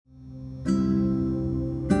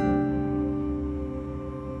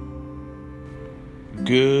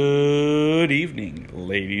Good evening,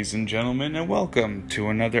 ladies and gentlemen, and welcome to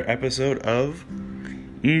another episode of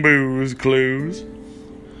Booze Clues.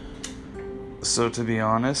 So to be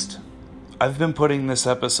honest, I've been putting this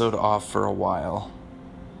episode off for a while.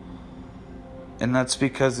 And that's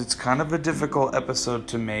because it's kind of a difficult episode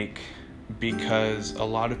to make because a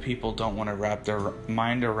lot of people don't want to wrap their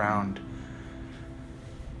mind around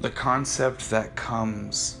the concept that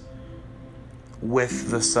comes with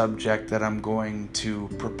the subject that I'm going to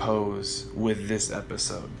propose with this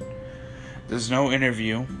episode. There's no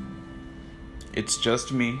interview. It's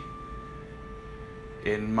just me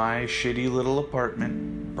in my shitty little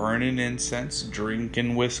apartment, burning incense,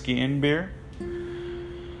 drinking whiskey and beer,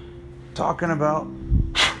 talking about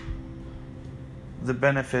the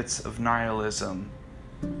benefits of nihilism.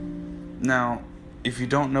 Now, if you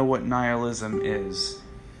don't know what nihilism is,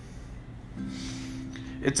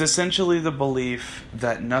 it's essentially the belief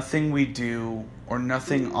that nothing we do, or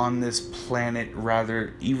nothing on this planet,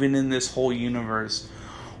 rather, even in this whole universe,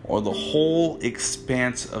 or the whole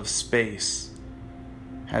expanse of space,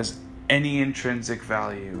 has any intrinsic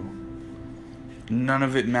value. None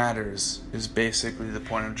of it matters, is basically the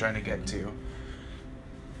point I'm trying to get to.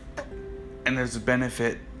 And there's a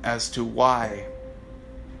benefit as to why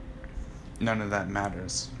none of that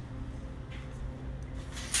matters.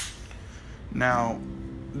 Now,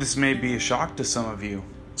 this may be a shock to some of you.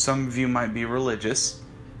 Some of you might be religious.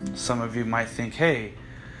 Some of you might think, hey,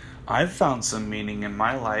 I've found some meaning in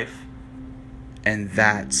my life. And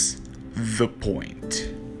that's the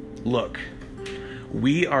point. Look,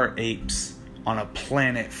 we are apes on a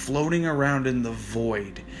planet floating around in the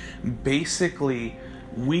void. Basically,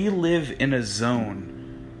 we live in a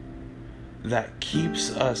zone that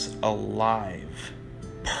keeps us alive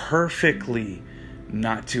perfectly.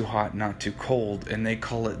 Not too hot, not too cold, and they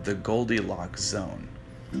call it the Goldilocks zone.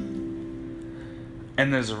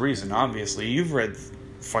 And there's a reason, obviously. You've read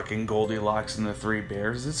fucking Goldilocks and the Three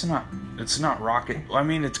Bears. It's not rocket. I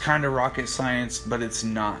mean, it's kind of rocket science, but it's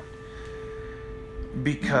not.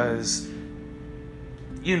 Because,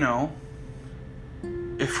 you know,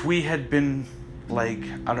 if we had been like,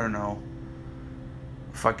 I don't know,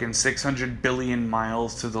 fucking 600 billion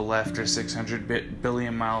miles to the left or 600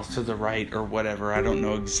 billion miles to the right or whatever, I don't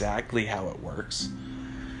know exactly how it works,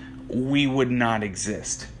 we would not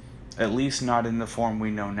exist. At least not in the form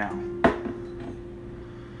we know now.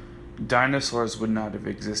 Dinosaurs would not have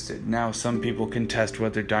existed. Now, some people contest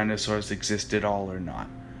whether dinosaurs exist at all or not.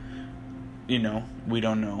 You know, we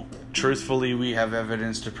don't know. Truthfully, we have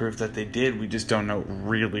evidence to prove that they did. We just don't know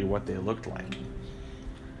really what they looked like.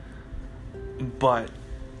 But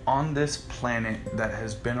on this planet that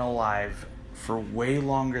has been alive for way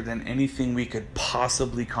longer than anything we could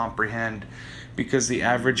possibly comprehend, because the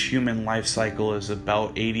average human life cycle is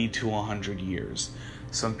about 80 to 100 years.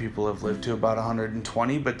 Some people have lived to about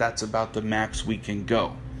 120, but that's about the max we can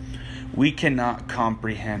go. We cannot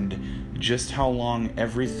comprehend just how long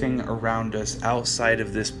everything around us outside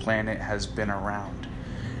of this planet has been around.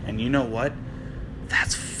 And you know what?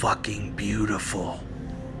 That's fucking beautiful.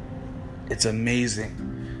 It's amazing.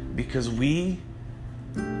 Because we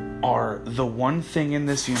are the one thing in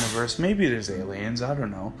this universe, maybe there's aliens, I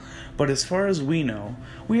don't know, but as far as we know,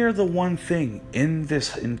 we are the one thing in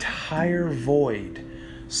this entire void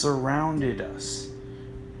surrounded us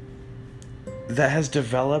that has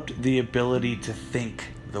developed the ability to think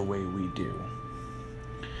the way we do.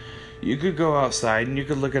 You could go outside and you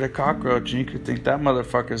could look at a cockroach and you could think that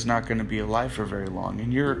motherfucker's not going to be alive for very long,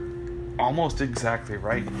 and you're almost exactly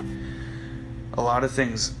right. A lot of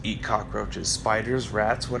things eat cockroaches, spiders,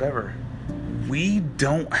 rats, whatever. We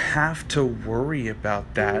don't have to worry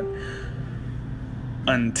about that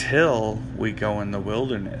until we go in the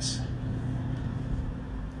wilderness.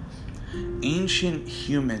 Ancient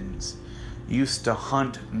humans used to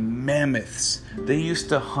hunt mammoths. They used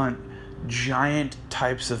to hunt giant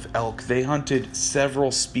types of elk. They hunted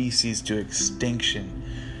several species to extinction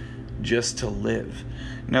just to live.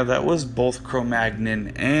 Now, that was both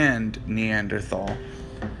Cro-Magnon and Neanderthal.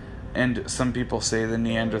 And some people say the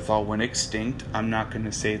Neanderthal went extinct. I'm not going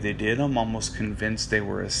to say they did. I'm almost convinced they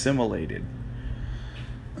were assimilated.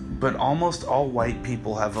 But almost all white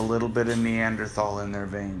people have a little bit of Neanderthal in their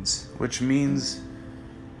veins, which means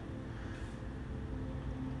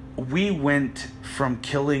we went from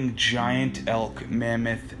killing giant elk,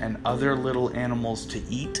 mammoth, and other little animals to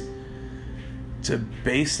eat to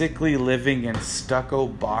basically living in stucco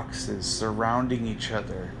boxes surrounding each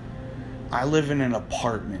other. I live in an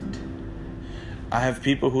apartment. I have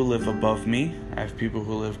people who live above me, I have people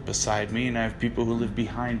who live beside me, and I have people who live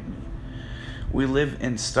behind me. We live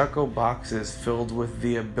in stucco boxes filled with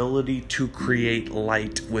the ability to create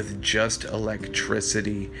light with just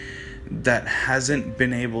electricity that hasn't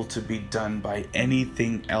been able to be done by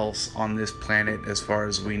anything else on this planet as far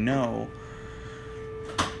as we know.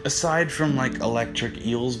 Aside from like electric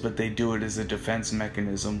eels, but they do it as a defense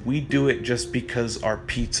mechanism. We do it just because our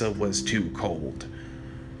pizza was too cold.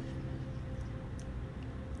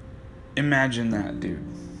 Imagine that, dude.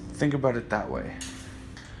 Think about it that way.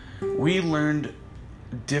 We learned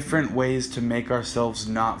different ways to make ourselves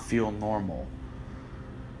not feel normal.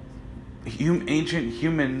 Ancient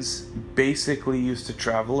humans basically used to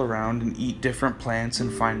travel around and eat different plants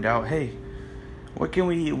and find out, hey, what can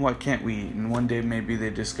we eat and what can't we eat? And one day maybe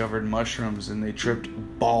they discovered mushrooms and they tripped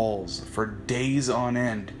balls for days on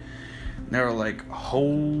end. And they were like,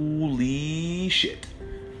 holy shit.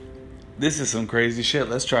 This is some crazy shit.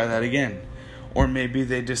 Let's try that again. Or maybe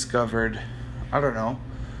they discovered, I don't know,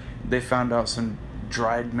 they found out some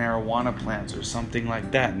dried marijuana plants or something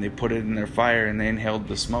like that, and they put it in their fire and they inhaled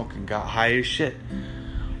the smoke and got high as shit.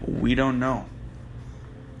 We don't know.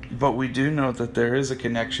 But we do know that there is a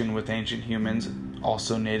connection with ancient humans,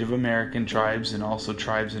 also Native American tribes, and also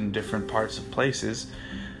tribes in different parts of places,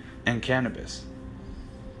 and cannabis.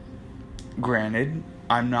 Granted,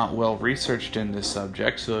 I'm not well researched in this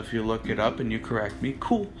subject, so if you look it up and you correct me,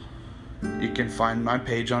 cool. You can find my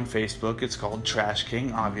page on Facebook. It's called Trash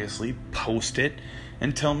King, obviously. Post it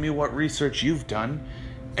and tell me what research you've done,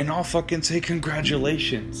 and I'll fucking say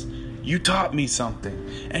congratulations. You taught me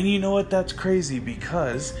something. And you know what? That's crazy,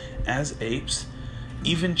 because as apes,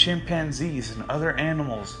 even chimpanzees and other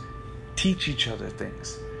animals teach each other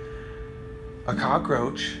things. A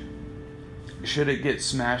cockroach, should it get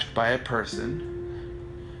smashed by a person,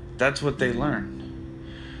 that's what they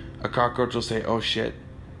learn. A cockroach will say, oh shit,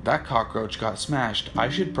 that cockroach got smashed. I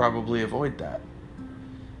should probably avoid that.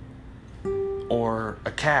 Or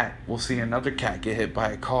a cat will see another cat get hit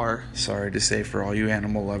by a car. Sorry to say for all you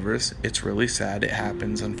animal lovers, it's really sad. It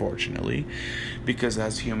happens, unfortunately, because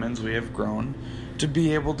as humans we have grown to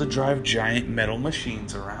be able to drive giant metal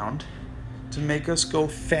machines around to make us go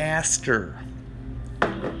faster.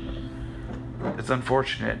 It's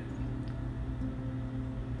unfortunate.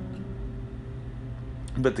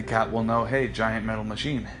 But the cat will know, hey, giant metal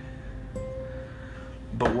machine.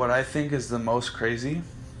 But what I think is the most crazy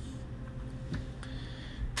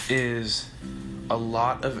is a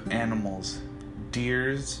lot of animals,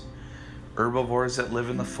 deers, herbivores that live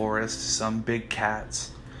in the forest, some big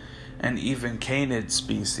cats, and even canid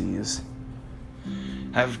species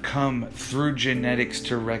have come through genetics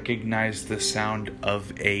to recognize the sound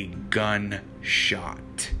of a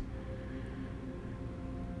gunshot.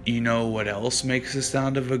 You know what else makes the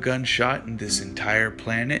sound of a gunshot in this entire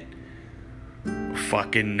planet?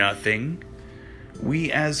 Fucking nothing.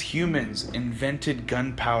 We as humans invented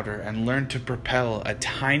gunpowder and learned to propel a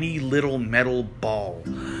tiny little metal ball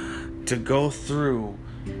to go through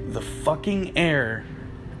the fucking air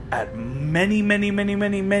at many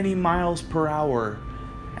miles per hour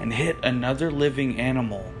and hit another living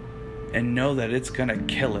animal and know that it's gonna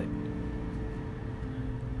kill it.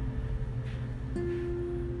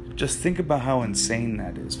 Just think about how insane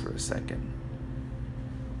that is for a second.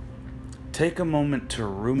 Take a moment to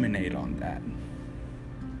ruminate on that.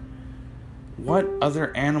 What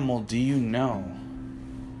other animal do you know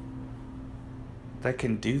that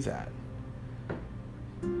can do that?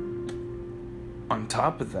 On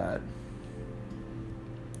top of that,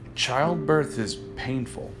 childbirth is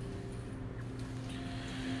painful.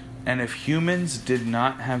 And if humans did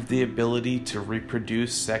not have the ability to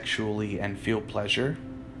reproduce sexually and feel pleasure,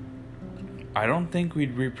 I don't think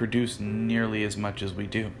we'd reproduce nearly as much as we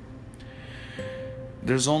do.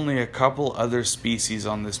 There's only a couple other species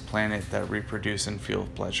on this planet that reproduce and feel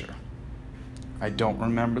pleasure. I don't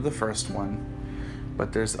remember the first one,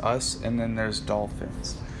 but there's us and then there's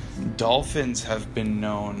dolphins. Dolphins have been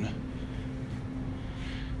known...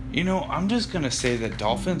 You know, I'm just gonna say that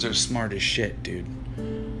dolphins are smart as shit, dude.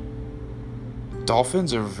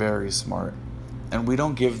 Dolphins are very smart, and we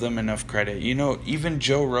don't give them enough credit. You know, even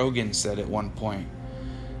Joe Rogan said at one point,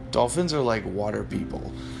 dolphins are like water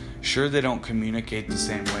people. Sure, they don't communicate the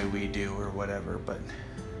same way we do or whatever, but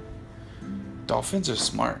dolphins are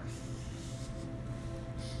smart.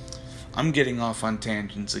 I'm getting off on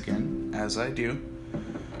tangents again, as I do,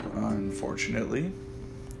 unfortunately.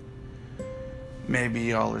 Maybe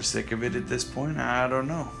y'all are sick of it at this point, I don't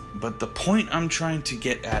know. But the point I'm trying to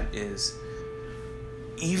get at is,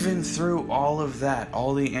 even through all of that,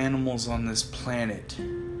 all the animals on this planet,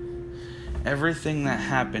 everything that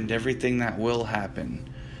happened, everything that will happen,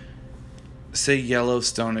 say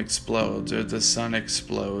Yellowstone explodes or the sun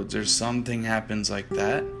explodes or something happens like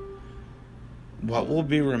that, what will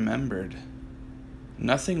be remembered?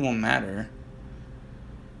 Nothing will matter.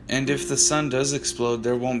 And if the sun does explode,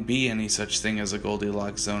 there won't be any such thing as a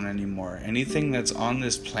Goldilocks zone anymore. Anything that's on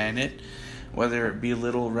this planet, whether it be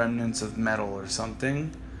little remnants of metal or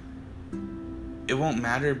something, it won't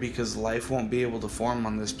matter because life won't be able to form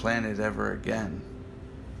on this planet ever again.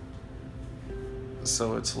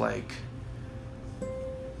 So it's like,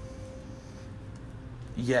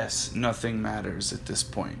 yes, nothing matters at this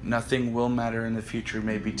point. Nothing will matter in the future,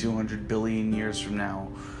 maybe 200 billion years from now,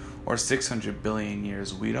 or 600 billion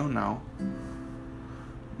years, we don't know.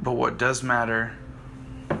 But what does matter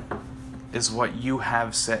is what you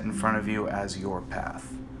have set in front of you as your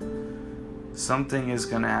path. Something is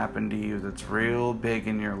going to happen to you that's real big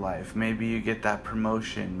in your life. Maybe you get that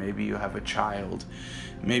promotion, maybe you have a child,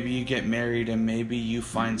 maybe you get married, and maybe you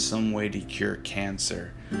find some way to cure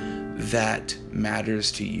cancer. That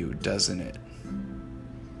matters to you, doesn't it?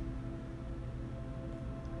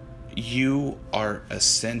 You are a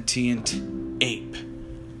sentient ape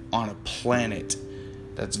on a planet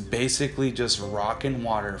that's basically just rock and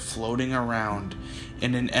water floating around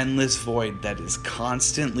in an endless void that is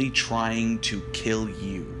constantly trying to kill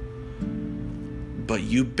you. But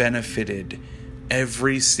you benefited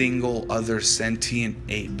every single other sentient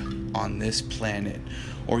ape on this planet,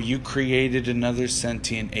 or you created another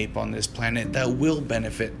sentient ape on this planet that will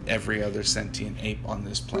benefit every other sentient ape on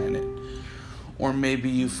this planet. Or maybe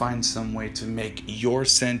you find some way to make your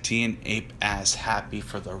sentient ape ass happy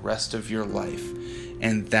for the rest of your life,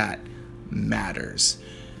 and that matters.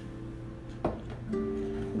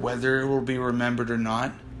 Whether it will be remembered or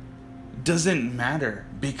not doesn't matter,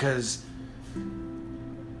 because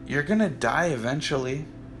you're gonna die eventually,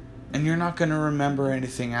 and you're not gonna remember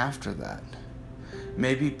anything after that.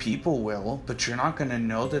 Maybe people will, but you're not gonna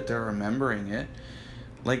know that they're remembering it.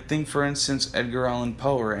 Like, think for instance Edgar Allan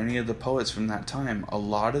Poe or any of the poets from that time. A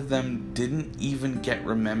lot of them didn't even get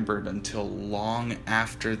remembered until long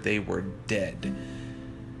after they were dead.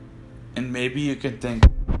 And maybe you could think,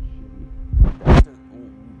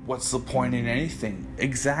 what's the point in anything?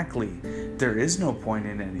 Exactly. There is no point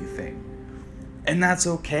in anything. And that's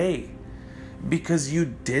okay, because you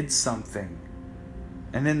did something.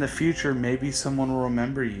 And in the future, maybe someone will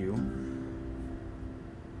remember you.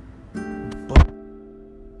 But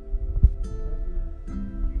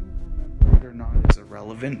it or not is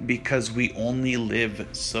irrelevant, because we only live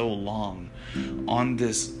so long on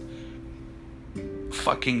this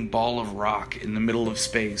fucking ball of rock in the middle of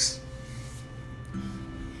space.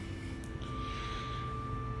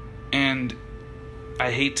 And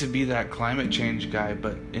I hate to be that climate change guy,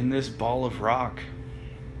 but in this ball of rock,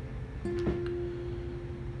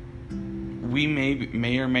 we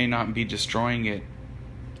may or may not be destroying it.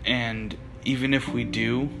 And even if we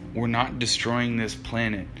do, we're not destroying this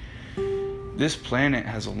planet. This planet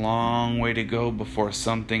has a long way to go before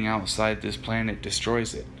something outside this planet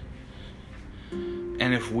destroys it.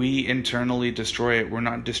 And if we internally destroy it, we're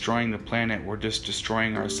not destroying the planet, we're just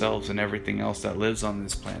destroying ourselves and everything else that lives on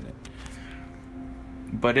this planet.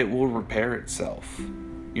 But it will repair itself,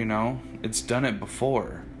 you know? It's done it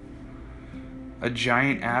before. A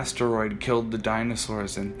giant asteroid killed the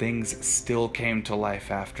dinosaurs and things still came to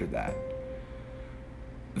life after that.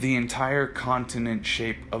 The entire continent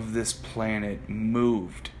shape of this planet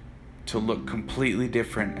moved to look completely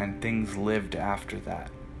different, and things lived after that.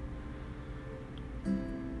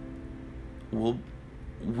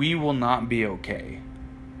 We will not be okay,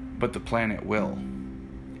 but the planet will.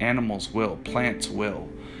 Animals will. Plants will.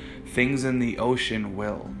 Things in the ocean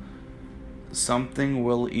will. Something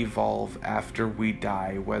will evolve after we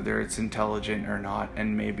die, whether it's intelligent or not,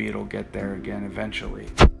 and maybe it'll get there again eventually.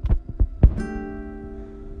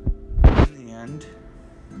 In the end,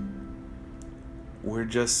 we're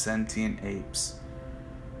just sentient apes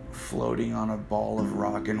floating on a ball of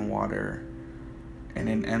rock and water in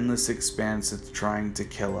an endless expanse that's trying to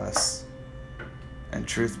kill us. And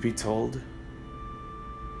truth be told,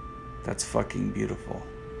 that's fucking beautiful.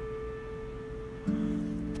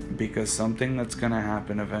 Because something that's gonna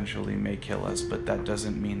happen eventually may kill us, but that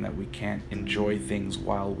doesn't mean that we can't enjoy things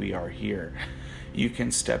while we are here. You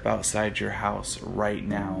can step outside your house right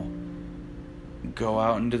now, go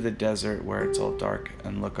out into the desert where it's all dark,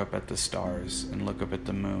 and look up at the stars and look up at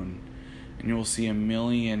the moon, and you will see a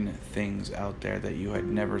million things out there that you had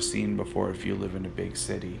never seen before if you live in a big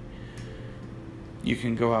city. You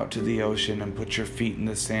can go out to the ocean and put your feet in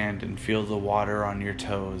the sand and feel the water on your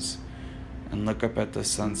toes, and look up at the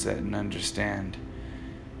sunset and understand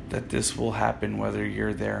that this will happen whether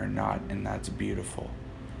you're there or not, and that's beautiful.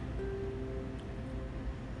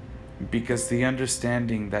 Because the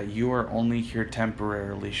understanding that you are only here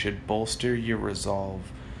temporarily should bolster your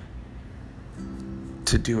resolve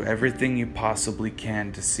to do everything you possibly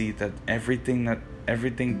can to see that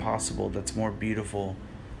everything possible that's more beautiful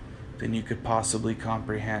than you could possibly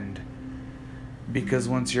comprehend. Because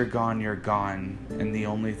once you're gone, and the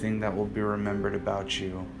only thing that will be remembered about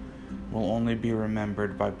you will only be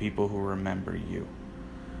remembered by people who remember you.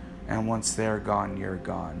 And once they're gone, you're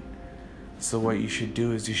gone. So what you should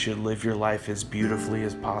do is you should live your life as beautifully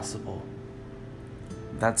as possible.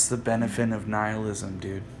 That's the benefit of nihilism,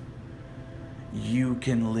 dude. You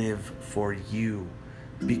can live for you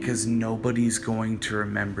because nobody's going to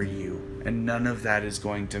remember you, and none of that is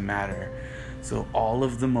going to matter. So all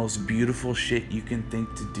of the most beautiful shit you can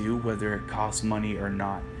think to do, whether it costs money or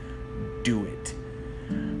not, do it.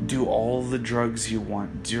 Do all the drugs you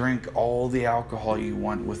want. Drink all the alcohol you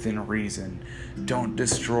want within reason. Don't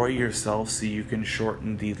destroy yourself so you can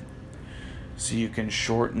shorten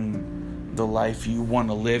the life you want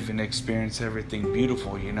to live and experience everything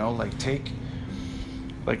beautiful, like take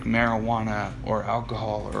like marijuana or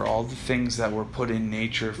alcohol or all the things that were put in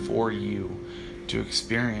nature for you to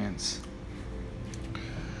experience.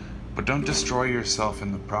 But don't destroy yourself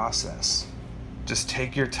in the process. Just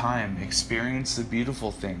take your time, experience the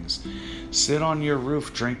beautiful things. Sit on your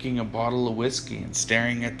roof drinking a bottle of whiskey and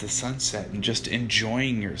staring at the sunset and just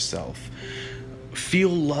enjoying yourself. Feel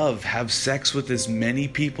love, have sex with as many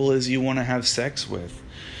people as you want to have sex with.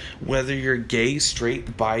 Whether you're gay,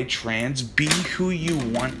 straight, bi, trans, be who you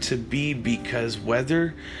want to be, because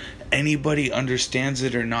whether anybody understands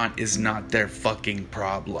it or not is not their fucking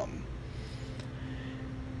problem.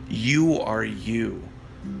 You are you.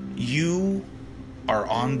 You are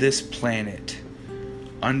on this planet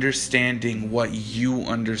understanding what you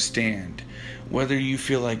understand. Whether you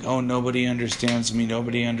feel like, oh, nobody understands me,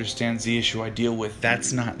 nobody understands the issue I deal with,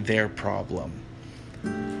 that's not their problem.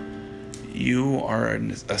 You are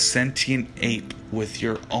a sentient ape with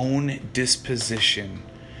your own disposition,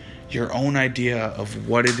 your own idea of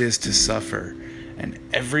what it is to suffer, and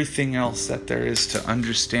everything else that there is to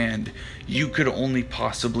understand, you could only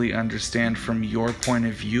possibly understand from your point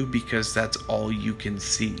of view because that's all you can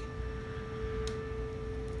see.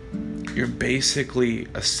 You're basically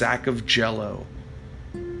a sack of jello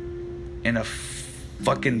in a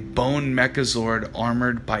fucking bone mechazord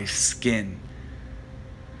armored by skin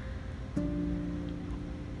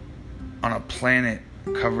on a planet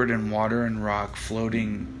covered in water and rock,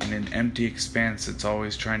 floating in an empty expanse that's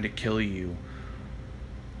always trying to kill you.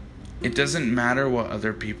 It doesn't matter what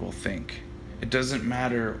other people think. It doesn't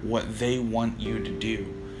matter what they want you to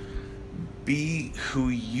do. Be who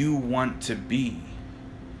you want to be.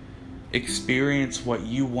 Experience what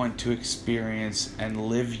you want to experience and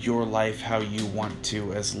live your life how you want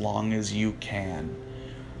to as long as you can.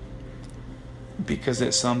 Because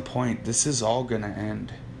at some point, this is all gonna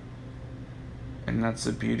end. And that's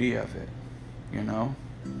the beauty of it,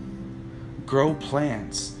 Grow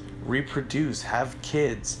plants, reproduce, have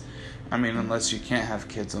kids. I mean, unless you can't have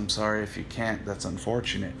kids, I'm sorry if you can't, that's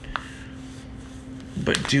unfortunate.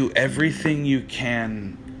 But do everything you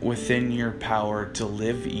can within your power to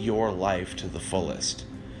live your life to the fullest.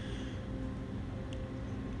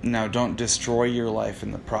 Now, don't destroy your life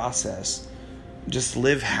in the process. Just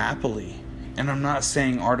live happily. And I'm not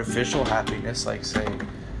saying artificial happiness, like say,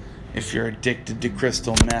 if you're addicted to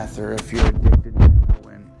crystal meth or if you're addicted to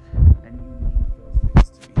heroin and you need those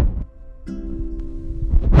things to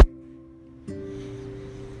be.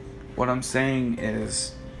 What I'm saying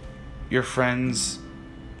is, your friends,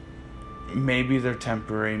 maybe they're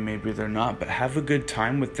temporary, maybe they're not, but have a good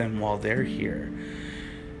time with them while they're here.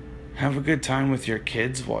 Have a good time with your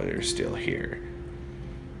kids while they're still here.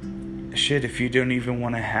 Shit, if you don't even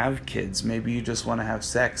want to have kids, maybe you just want to have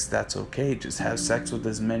sex, that's okay. Just have sex with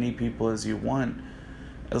as many people as you want,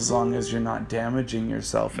 as long as you're not damaging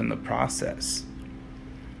yourself in the process.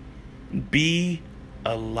 Be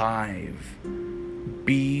alive.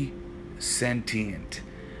 Be sentient.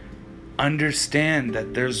 Understand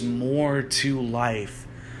that there's more to life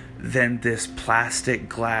than this plastic,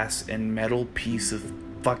 glass, and metal piece of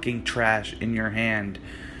fucking trash in your hand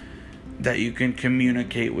that you can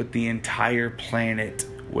communicate with the entire planet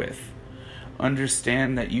with.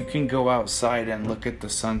 Understand that you can go outside and look at the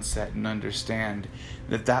sunset and understand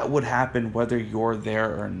that that would happen whether you're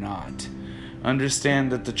there or not.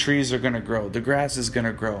 Understand that the trees are going to grow, the grass is going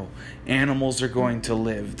to grow, animals are going to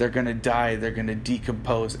live, they're going to die, they're going to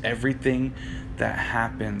decompose. Everything that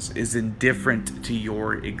happens is indifferent to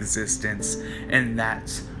your existence, and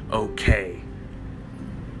that's okay.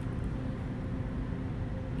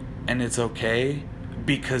 And it's okay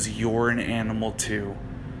because you're an animal too.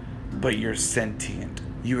 but you're sentient.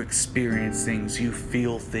 You experience things, you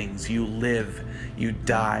feel things, you live, you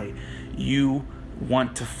die. You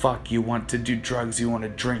want to fuck, you want to do drugs, you want to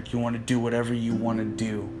drink, you want to do whatever you want to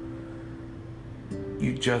do.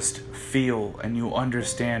 You just feel and you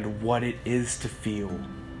understand what it is to feel.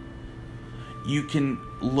 You can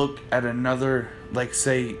look at another, like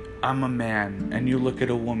say I'm a man, and you look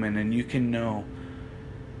at a woman and you can know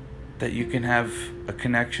that you can have a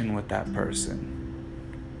connection with that person.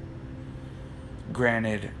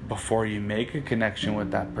 Granted, before you make a connection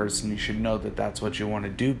with that person, you should know that that's what you want to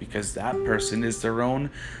do, because that person is their own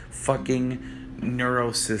fucking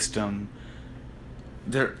neurosystem,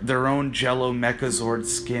 their own Jello Mechazord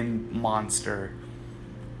skin monster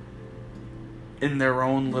in their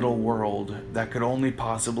own little world that could only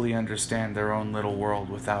possibly understand their own little world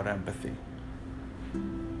without empathy.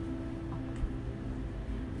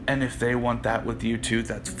 And if they want that with you too,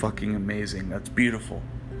 that's fucking amazing. That's beautiful.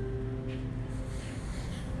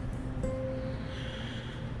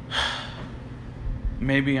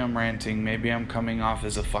 Maybe I'm ranting, maybe I'm coming off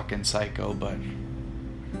as a fucking psycho, but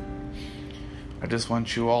I just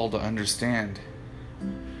want you all to understand.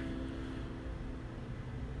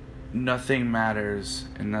 Nothing matters,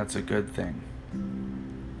 and that's a good thing.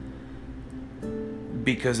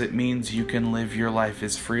 Because it means you can live your life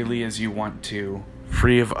as freely as you want to,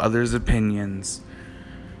 free of others' opinions,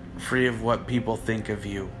 free of what people think of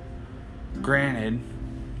you. Granted,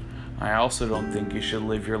 I also don't think you should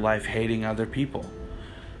live your life hating other people.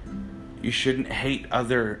 You shouldn't hate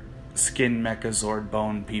other skin Mechazord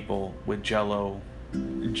bone people with jello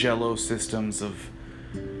systems of,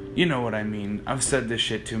 you know what I mean. I've said this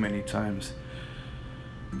shit too many times.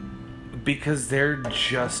 Because they're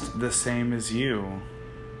just the same as you.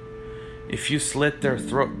 If you slit their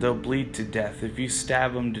throat, they'll bleed to death. If you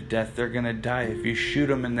stab them to death, they're gonna die. If you shoot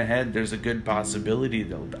them in the head, there's a good possibility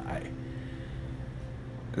they'll die.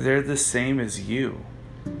 They're the same as you.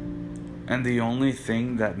 And the only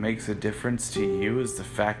thing that makes a difference to you is the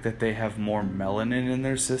fact that they have more melanin in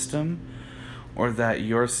their system, or that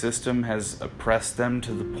your system has oppressed them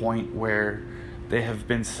to the point where they have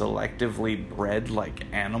been selectively bred like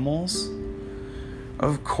animals.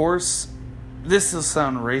 Of course, this will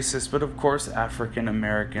sound racist, but of course African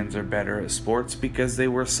Americans are better at sports because they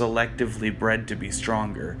were selectively bred to be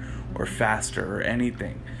stronger or faster or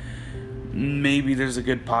anything. Maybe there's a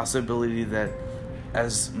good possibility that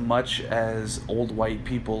as much as old white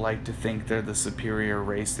people like to think they're the superior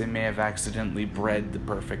race, they may have accidentally bred the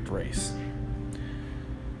perfect race.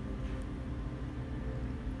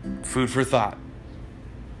 Food for thought.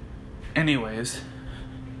 Anyways,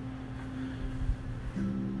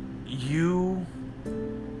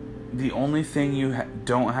 the only thing you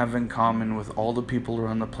don't have in common with all the people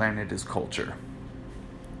around the planet is culture.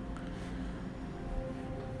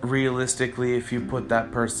 Realistically, if you put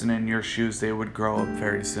that person in your shoes, they would grow up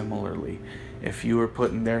very similarly. If you were put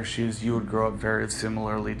in their shoes, you would grow up very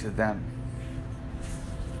similarly to them.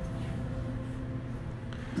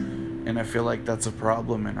 And I feel like that's a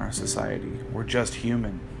problem in our society. We're just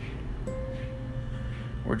human.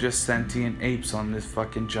 We're just sentient apes on this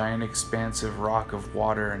fucking giant expansive rock of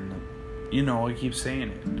water, and I keep saying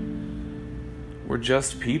it. We're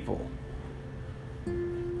just people.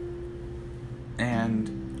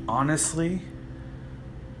 And honestly,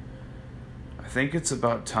 I think it's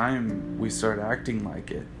about time we start acting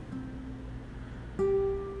like it.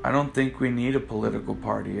 I don't think we need a political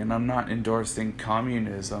party, and I'm not endorsing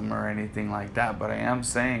communism or anything like that, but I am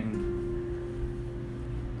saying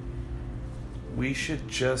we should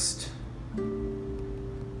just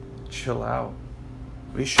chill out.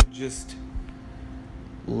 We should just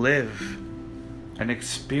live and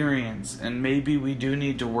experience, and maybe we do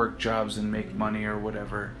need to work jobs and make money or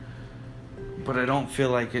whatever, but I don't feel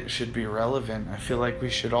like it should be relevant. I feel like we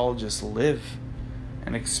should all just live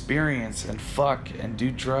and experience and fuck and do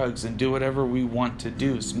drugs and do whatever we want to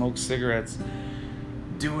do, smoke cigarettes,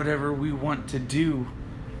 do whatever we want to do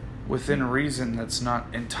within reason that's not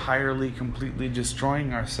entirely completely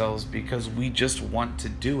destroying ourselves because we just want to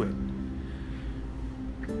do it.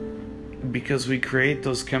 Because we create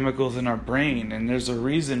those chemicals in our brain, and there's a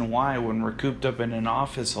reason why when we're cooped up in an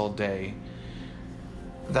office all day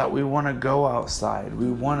that we want to go outside. We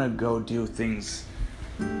want to go do things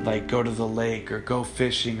like go to the lake or go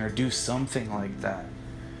fishing or do something like that.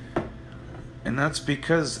 And that's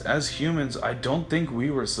because as humans, I don't think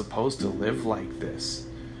we were supposed to live like this.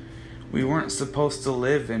 We weren't supposed to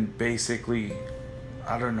live in basically,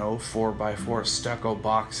 4x4 stucco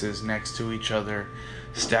boxes next to each other,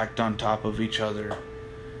 stacked on top of each other.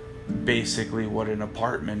 Basically what an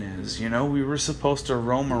apartment is. We were supposed to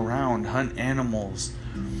roam around, hunt animals,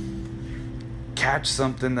 catch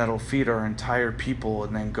something that'll feed our entire people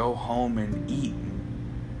and then go home and eat,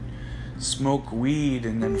 smoke weed,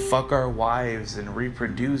 and then fuck our wives and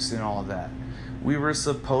reproduce and all that. We were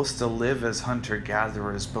supposed to live as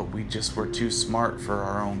hunter-gatherers, but we just were too smart for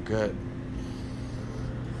our own good.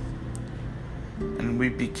 And we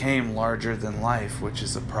became larger than life, which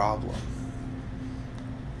is a problem.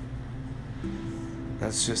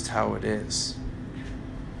 That's just how it is.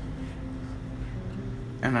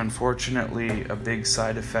 And unfortunately, a big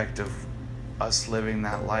side effect of us living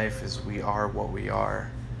that life is we are what we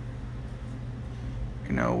are.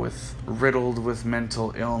 You know, riddled with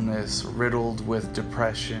mental illness, riddled with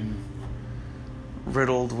depression,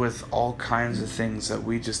 riddled with all kinds of things that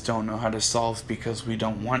we just don't know how to solve because we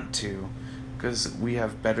don't want to, because we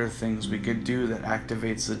have better things we could do that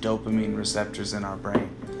activates the dopamine receptors in our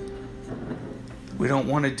brain. We don't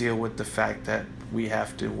want to deal with the fact that we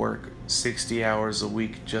have to work 60 hours a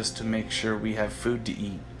week just to make sure we have food to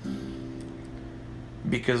eat,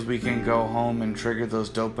 because we can go home and trigger those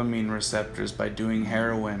dopamine receptors by doing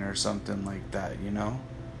heroin or something like that, you know?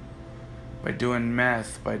 By doing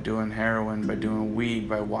meth, by doing heroin, by doing weed,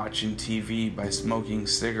 by watching TV, by smoking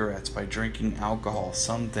cigarettes, by drinking alcohol,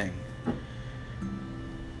 something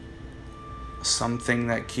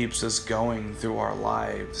that keeps us going through our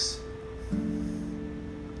lives.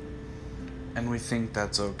 And we think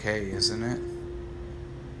that's okay, isn't it?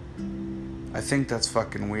 I think that's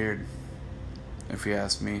fucking weird, if you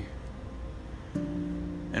ask me.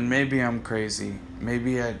 And maybe I'm crazy.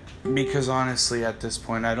 Because honestly, at this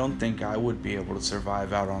point, I don't think I would be able to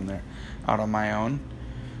survive out on my own.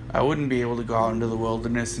 I wouldn't be able to go out into the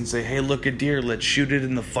wilderness and say, hey, look, a deer, let's shoot it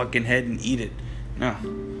in the fucking head and eat it. No.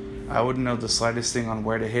 I wouldn't know the slightest thing on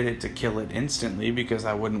where to hit it to kill it instantly, because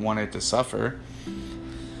I wouldn't want it to suffer.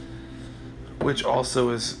 Which also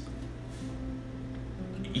is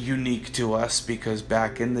unique to us, because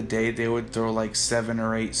back in the day they would throw like 7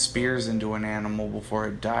 or 8 spears into an animal before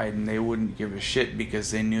it died, and they wouldn't give a shit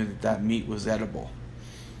because they knew that meat was edible.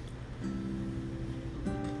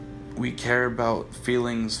 We care about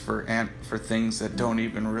feelings for things that don't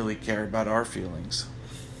even really care about our feelings.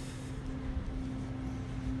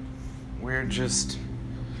 We're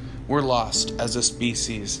lost as a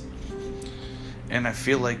species. And I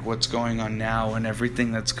feel like what's going on now and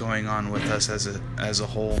everything that's going on with us as a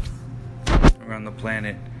whole around the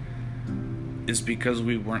planet is because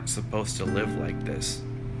we weren't supposed to live like this.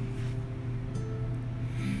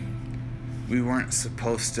 We weren't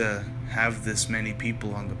supposed to have this many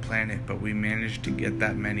people on the planet, but we managed to get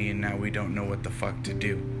that many, and now we don't know what the fuck to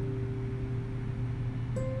do.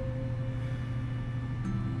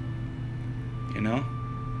 You know?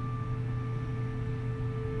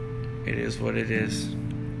 It is what it is.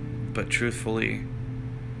 But truthfully,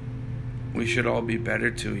 we should all be better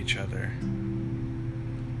to each other.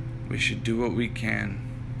 We should do what we can,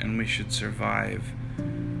 and we should survive.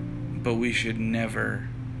 But we should never,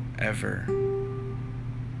 ever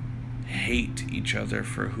hate each other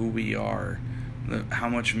for who we are, how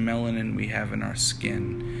much melanin we have in our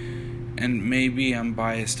skin. And maybe I'm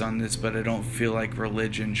biased on this, but I don't feel like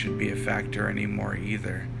religion should be a factor anymore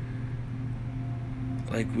either.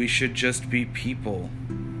 Like, we should just be people.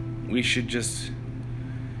 We should just,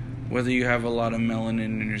 whether you have a lot of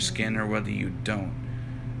melanin in your skin or whether you don't,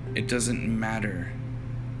 it doesn't matter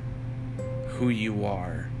who you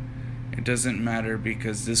are. It doesn't matter,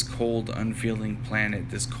 because this cold, unfeeling planet,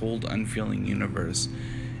 this cold, unfeeling universe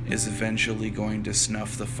is eventually going to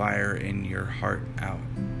snuff the fire in your heart out.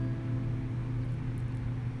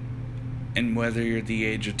 And whether you're the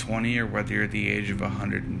age of 20 or whether you're the age of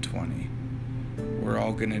 120, we're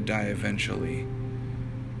all gonna die eventually.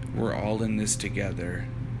 We're all in this together,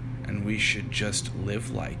 and we should just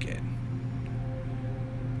live like it.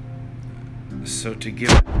 So to give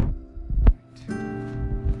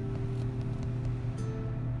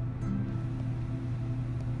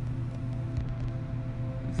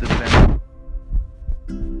the benefit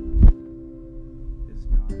is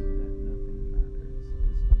not that nothing matters, is not that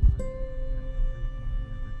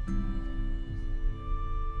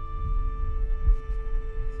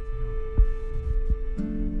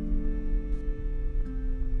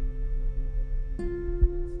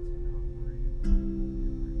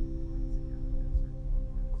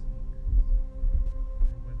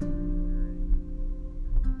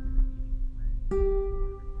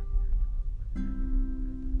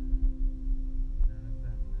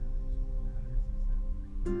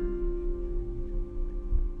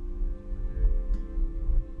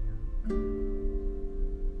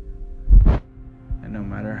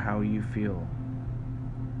how you feel,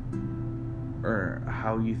 or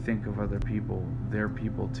how you think of other people, they're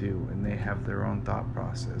people too, and they have their own thought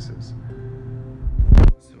processes.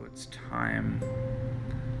 So it's time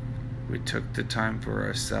we took the time for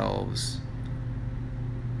ourselves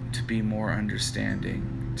to be more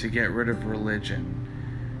understanding, to get rid of religion,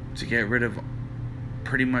 to get rid of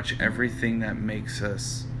pretty much everything that makes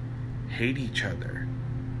us hate each other.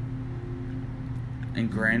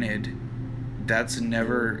 And granted, that's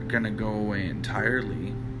never gonna go away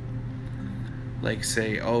entirely. Like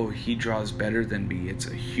say, oh, he draws better than me, it's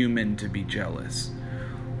a human to be jealous.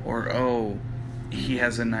 Or, oh, he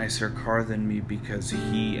has a nicer car than me because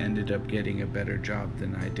he ended up getting a better job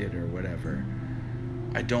than I did, or whatever.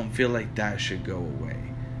 I don't feel like that should go away.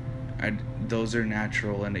 Those are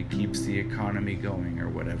natural and it keeps the economy going or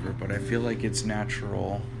whatever, but I feel like it's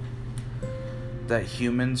natural that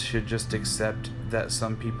humans should just accept that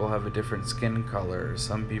some people have a different skin color, or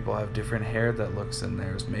some people have different hair that looks in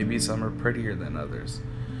theirs. Maybe some are prettier than others.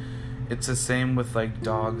 It's the same with like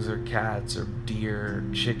dogs or cats or deer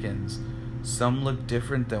or chickens. Some look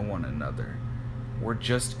different than one another. We're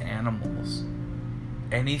just animals.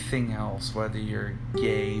 Anything else, whether you're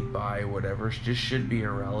gay, bi, whatever, just should be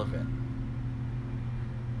irrelevant.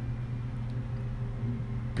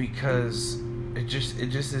 Because it just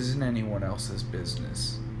isn't anyone else's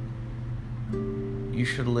business. You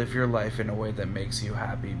should live your life in a way that makes you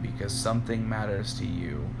happy because something matters to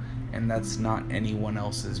you, and that's not anyone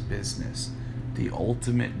else's business. The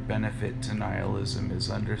ultimate benefit to nihilism is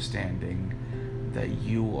understanding that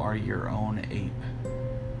you are your own ape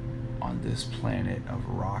on this planet of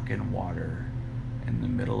rock and water in the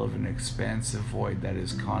middle of an expansive void that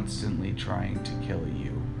is constantly trying to kill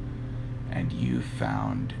you. And you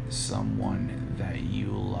found someone that you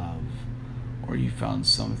love, or you found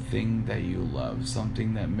something that you love,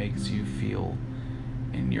 something that makes you feel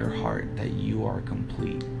in your heart that you are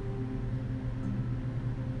complete.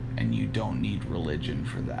 And you don't need religion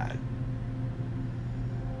for that.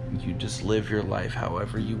 You just live your life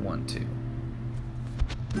however you want to.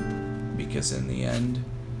 Because in the end,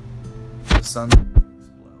 the sun will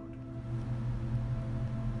explode.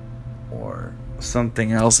 Or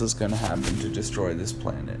something else is going to happen to destroy this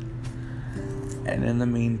planet. And in the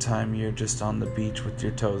meantime, you're just on the beach with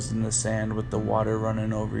your toes in the sand, with the water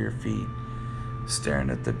running over your feet, staring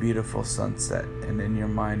at the beautiful sunset, and in your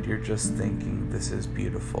mind you're just thinking, this is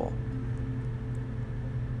beautiful.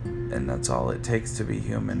 And that's all it takes to be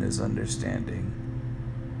human, is understanding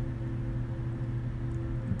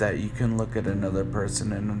that you can look at another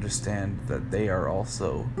person and understand that they are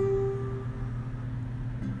also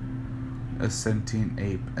a sentient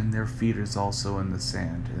ape, and their feet is also in the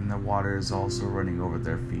sand, and the water is also running over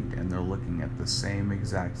their feet, and they're looking at the same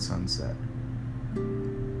exact sunset.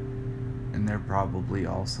 And they're probably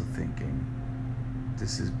also thinking,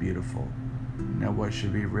 this is beautiful. Now what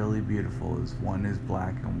should be really beautiful is one is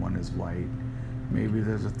black and one is white. Maybe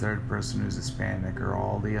there's a third person who's Hispanic, or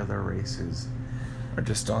all the other races are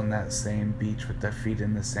just on that same beach with their feet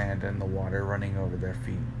in the sand and the water running over their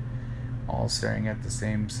feet, all staring at the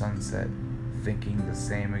same sunset, thinking the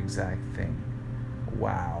same exact thing.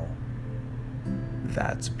 Wow,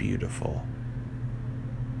 that's beautiful.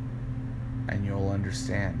 And you'll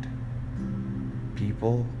understand,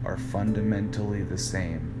 people are fundamentally the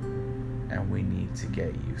same, and we need to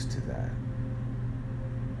get used to that.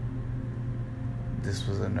 This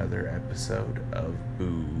was another episode of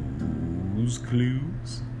Booze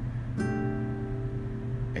Clues.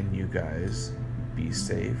 And you guys, be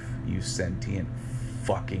safe, you sentient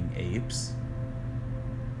fucking apes.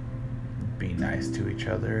 Be nice to each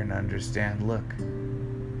other and understand, look,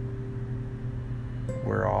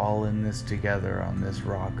 we're all in this together on this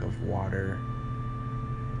rock of water.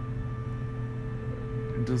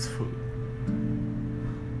 This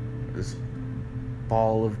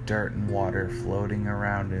ball of dirt and water floating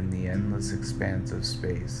around in the endless expanse of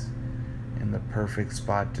space, in the perfect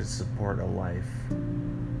spot to support a life.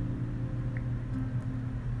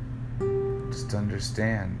 Just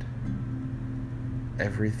understand,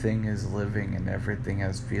 everything is living and everything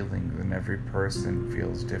has feelings, and every person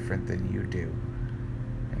feels different than you do.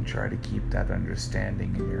 And try to keep that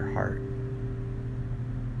understanding in your heart.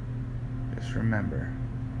 Just remember,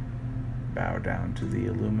 bow down to the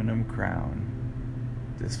aluminum crown.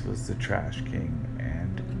 This was the Trash King,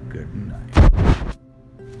 and good night.